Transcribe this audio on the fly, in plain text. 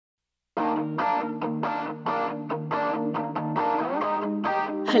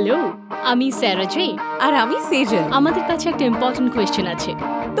Hello, আমি স্যারাজি আর আমি সেজল। আমাদের কাছে একটা ইম্পর্টেন্ট কোয়েশ্চেন আছে।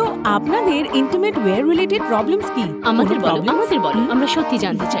 তো আপনাদের ইন্টিমেট ওয়্যার রিলেটেড প্রবলেমস কি? আমাদের বলো, আমরা সত্যি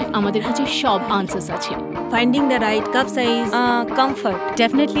জানতে চাই। আমাদের কাছে সব আনসার্স আছে। Finding the right cup size, Comfort.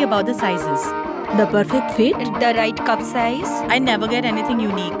 definitely about the sizes. The perfect fit? The right cup size. I never get anything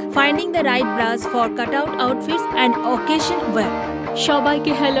unique. Finding the right bras for cutout outfits and occasion wear.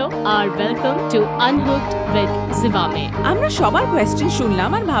 সবাইকে hello R welcome to আনহুকড with জিভামে। আমরা সবার question শুনলাম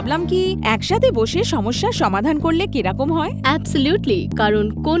আর ভাবলাম কি একসাথে বসে সমস্যার সমাধান করলে কিরকম হয়। অ্যাবসলিউটলি, কারণ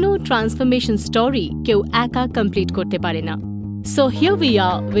কোনো ট্রান্সফরমেশন স্টোরি কেউ একা কমপ্লিট করতে পারে না। So here we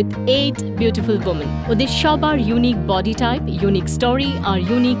are with 8 beautiful women. ওদের সবার unique body type, unique story আর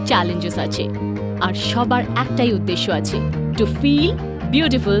ইউনিক চ্যালেঞ্জেস আছে। আর সবার একটাই উদ্দেশ্য আছে, two feel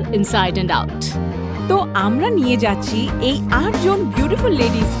beautiful inside and out. তো আমরা নিয়ে যাচ্ছি এই 8 জন বিউটিফুল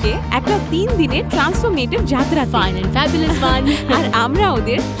লেডিজকে একটা 3 দিনের ট্রান্সফরমেটিভ যাত্রা, ফাইন এন্ড ফ্যাবুলাস ওয়ান। আর আমরা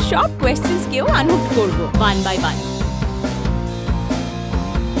ওদের সব কোয়েশ্চেন্সকেও আনহুক করব ওয়ান বাই ওয়ান।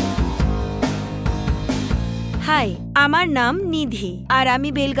 হাই, আমার নাম নিধি আর আমি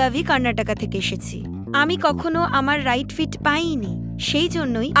বেলগাভি কর্ণাটকা থেকে এসেছি। আমি কখনো আমার রাইট ফিট পাইনি, সেই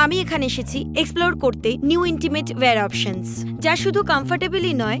জন্যই আমি এখানে এসেছি এক্সপ্লোর করতে নিউ ইন্টিমেট ওয়্যার অপশনস, যা শুধু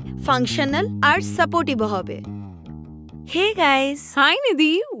কমফোর্টেবলই নয়, ফাংশনাল আর সাপোর্টিভ হবে। Hey guys. High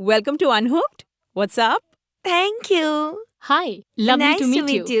Nidhi, welcome to আনহুকড। What's up? Thank you. High, lovely to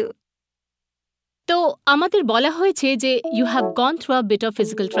meet you. তো আমাদের বলা হয়েছে যে you have gone through a bit of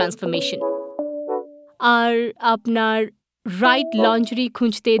physical transformation, আর আপনার রাইট লঞ্জরি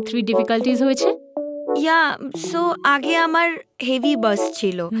খুঁজতে 3 ডিফিকাল্টিজ হয়েছে। ইয়া, সো আগে আমার হেভি বাস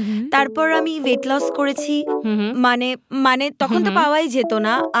ছিল, তারপর আমি ওয়েট লস করেছি, মানে তখন তো পাওয়াই যেত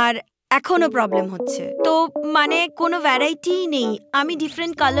না, আর এখনো প্রবলেম হচ্ছে। তো মানে কোনো ভ্যারাইটি নেই, আমি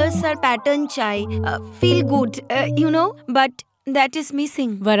ডিফারেন্ট কালার্স আর প্যাটার্ন চাই, feel good, you know, but that is missing.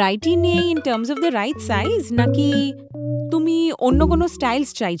 Variety নেই in terms of the right size, নাকি তুমি অন্য কোনো স্টাইলস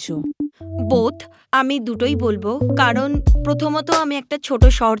চাইছো? বোথ, আমি দুটোই বলবো, কারণ প্রথমত আমি একটা ছোট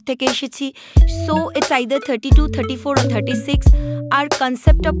শহর থেকে এসেছি, so it's either 32, 34 or 36, R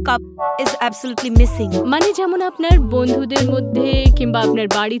concept of cup is absolutely missing. মানে যেমন আপনার বন্ধুদের মধ্যে কিংবা আপনার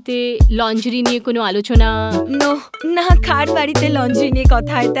বাড়িতে লঞ্জরি নিয়ে কোনো আলোচনা? নো, না, কার বাড়িতে লঞ্জরি নিয়ে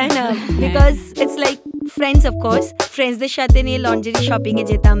কথা হয়, তাই না? Because it's like friends, of course ফ্রেন্ডসদের সাথে নিয়ে লঞ্জরি শপিং এ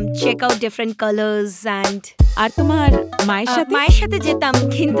যেতাম, check out different colours and. আর তোমার মায়ের সাথে যেতাম,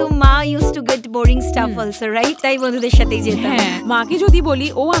 কিন্তু মা use to get boring staff also, right? তাই বন্ধুদের সাথেই যেতাম। মাকে যদি বলি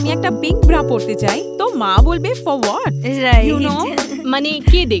ও আমি একটা পিঙ্ক ব্রা পরতে চাই, তো মা বলবে for what, right? You know, মানে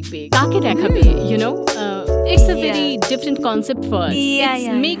কে দেখবে, কাকে দেখাবে, you know. It's a very different concept for us. It's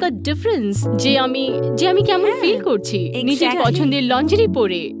make a difference যে আমি কেমন ফিল করছি নিজের পছন্দের লঞ্জরি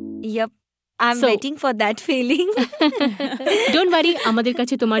পরে। Yep, I'm waiting for that feeling. Don't worry, আমাদের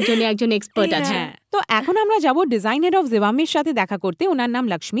কাছে তোমার জন্য একজন এক্সপার্ট আছে। তো এখন আমরা যাব ডিজাইনার অফ জিভামের সাথে দেখা করতে। ওনার নাম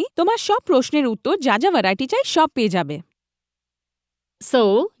লক্ষ্মী। তোমার সব প্রশ্নের উত্তর, যা যা ভ্যারাইটি চাই সব পেয়ে যাবে। So,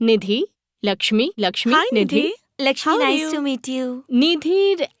 Nidhi, Lakshmi, Nidhi. Lakshmi, nice to meet you.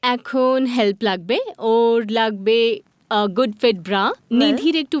 নিধির এখন হেল্প লাগবে, ওর লাগবে গুড ফিট ব্রা।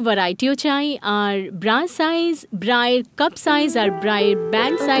 নিধির একটু ভ্যারাইটিও চাই, আর ব্রা সাইজ, ব্রায়ের কাপ সাইজ আর ব্রায়ের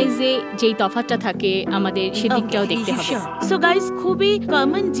ব্যান্ড সাইজে যেই তফাৎটা থাকে আমাদের সেদিকটাও দেখতে হবে। সো গাইস, খুবই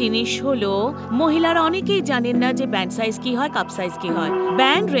কমন জিনিস হলো মহিলারা অনেকেই জানেন না যে ব্যান্ড সাইজ কি হয়, কাপ সাইজ কি হয়।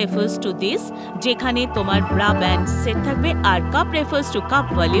 ব্যান্ড রেফার্স টু দিস, যেখানে তোমার ব্রা ব্যান্ড সেট থাকবে, আর cup refers to cup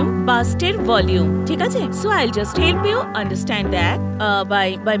volume, বাস্টের volume, ঠিক আছে? So I will just help you understand that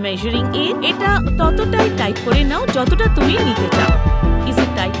by measuring ইট। এটা ততটাই টাইট করে নাও যতটা তুমি নিতে চাও। ইজ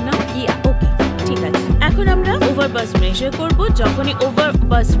ইট টাইট নাও? ইয়া, ওকে, ঠিক আছে। এখন আমরা ওভার বাস্ট মেজার করব। যখনই ওভার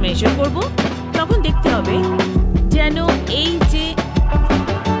বাস্ট মেজার করব, তখন দেখতে হবে যেন এই যে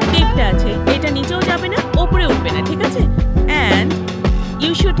টেপটা আছে এটা নিচেও যাবে না, উপরে উঠবে না, ঠিক আছে? And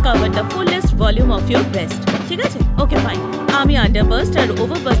you should cover the fullest volume of your breast, ঠিক আছে? ওকে, ফাইন। আমি আন্ডার বাস্ট আর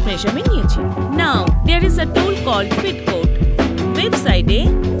ওভার বাস্ট মেজারমেন্ট নিয়েছি। নাও there is a tool called fit code ওয়েবসাইটে,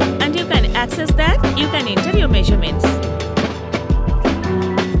 and you can access that. You can enter your measurements.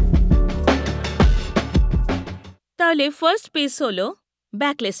 তাহলে first piece হলো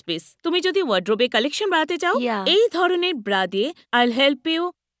backless piece. তুমি যদি ওয়ার্ড্রোবে collection বাড়াতে চাও, এই ধরনের ব্রা দিয়ে I'll help you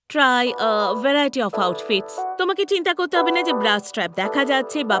try a variety of outfits. তোমাকে চিন্তা করতে হবে না যে ব্রা স্ট্র্যাপ দেখা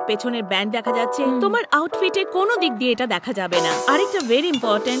যাচ্ছে বা পেছনের ব্যান্ড দেখা যাচ্ছে। তোমার আউটফিটের কোনো দিক দিয়ে এটা দেখা যাবে না। আরেকটা ভেরি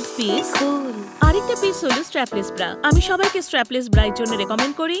ইম্পর্টেন্ট পিস, আরেকটা পিস হলো স্ট্র্যাপলেস ব্রা। আমি সবাইকে স্ট্র্যাপলেস ব্রার জন্য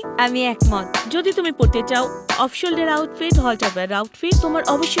রেকমেন্ড করি। আমি একমত। যদি তুমি পড়তে চাও off shoulder outfit, halter wear outfit, তোমার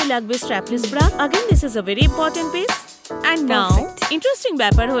অবশ্যই লাগবে strapless bra. Again, this is a very important piece. And now interesting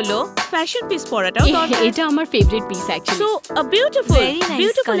ব্যাপার হলো ফ্যাশন পিস পরাটাও দরকার। এটা আমার favourite piece actually. So a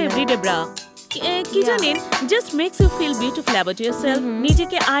beautiful everyday bra. কি জানেন, just makes you feel beautiful about yourself.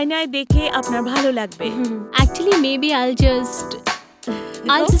 নিজেকে আয়নায় দেখে আপনার ভালো লাগবে। Actually maybe I'll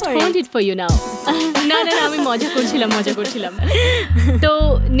just hold it for you now. না আমি মজা করছিলাম। তো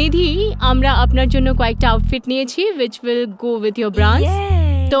নিধি, আমরা আপনার জন্য কয়েকটা আউটফিট নিয়েছি which will go with your bras.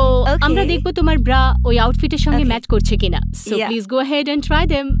 তো আমরা দেখব তোমার ব্রা ওই আউটফিটের সঙ্গে ম্যাচ করছে কিনা। So please go ahead and try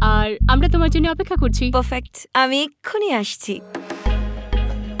them. আর আমরা তোমার জন্য অপেক্ষা করছি। পারফেক্ট, আমি এক্ষুনি আসছি।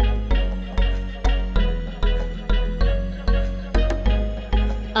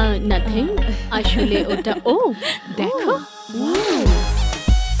 নাথিং, আসলে ওটা দেখো।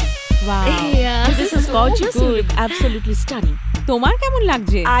 Wow. This is gorgeous. You look absolutely stunning. তোমার কেমন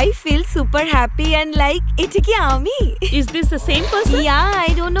লাগছে? I feel super happy and like এটা কি আমি? Is this the same person? Yeah, I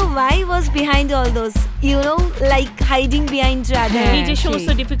don't know why I was behind all those, you know, like hiding behind rather. নিজের সমস্ত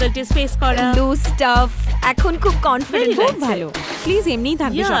difficulties face করা, lose stuff. এখন খুব confident খুব ভালো। প্লিজ এমনিই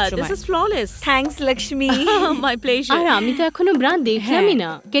থাকবে সব সময়। This is flawless. Thanks Lakshmi. My pleasure. আর আমি তো এখনো ব্রা দেখলামই না।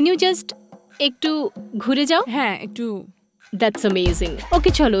 Can you just একটু ঘুরে যাও? হ্যাঁ, একটু। That's amazing.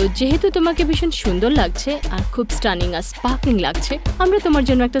 ওকে চলো, যেহেতু তোমাকে ভীষণ সুন্দর লাগছে আর খুব স্টানিং আর স্পার্কলিং লাগছে, আমরা তোমার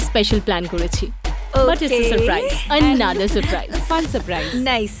জন্য একটা স্পেশাল প্ল্যান করেছি। But it's a surprise. Another surprise. Fun surprise.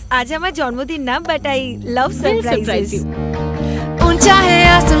 Nice. আজ আমার জন্মদিন না, but I love We'll surprise surprises. you. ऊंचा है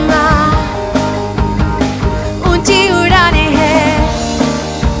आसमां, ऊंची उड़ाने हैं,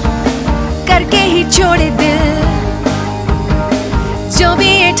 करके ही छोड़े दिल जो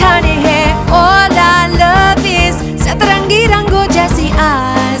भी ये ठाने हैं। All I love is सतरंगी रंगों जैसी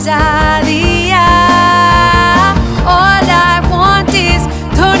आजादिया। All I want is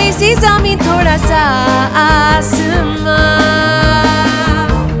थोड़ी सी ज़मीन, थोड़ा सा आसमां।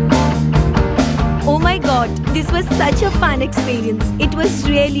 Oh my god, this was such a fun experience. It was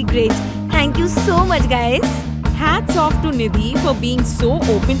really great. Thank you so much guys. Hats off to Nidhi for being so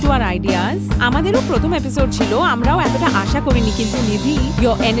open to our ideas. আমাদেরও প্রথম episode ছিল, আমরাও এতটা আশা করিনি, কিন্তু নিধি,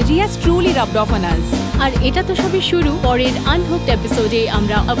 your energy has truly rubbed off on us. আর এটা তো সবই শুরু। পরের আনহুকড এপিসোডে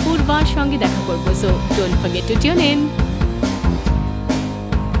আমরা অপূর্বার সঙ্গে দেখা করব। So don't forget to tune in.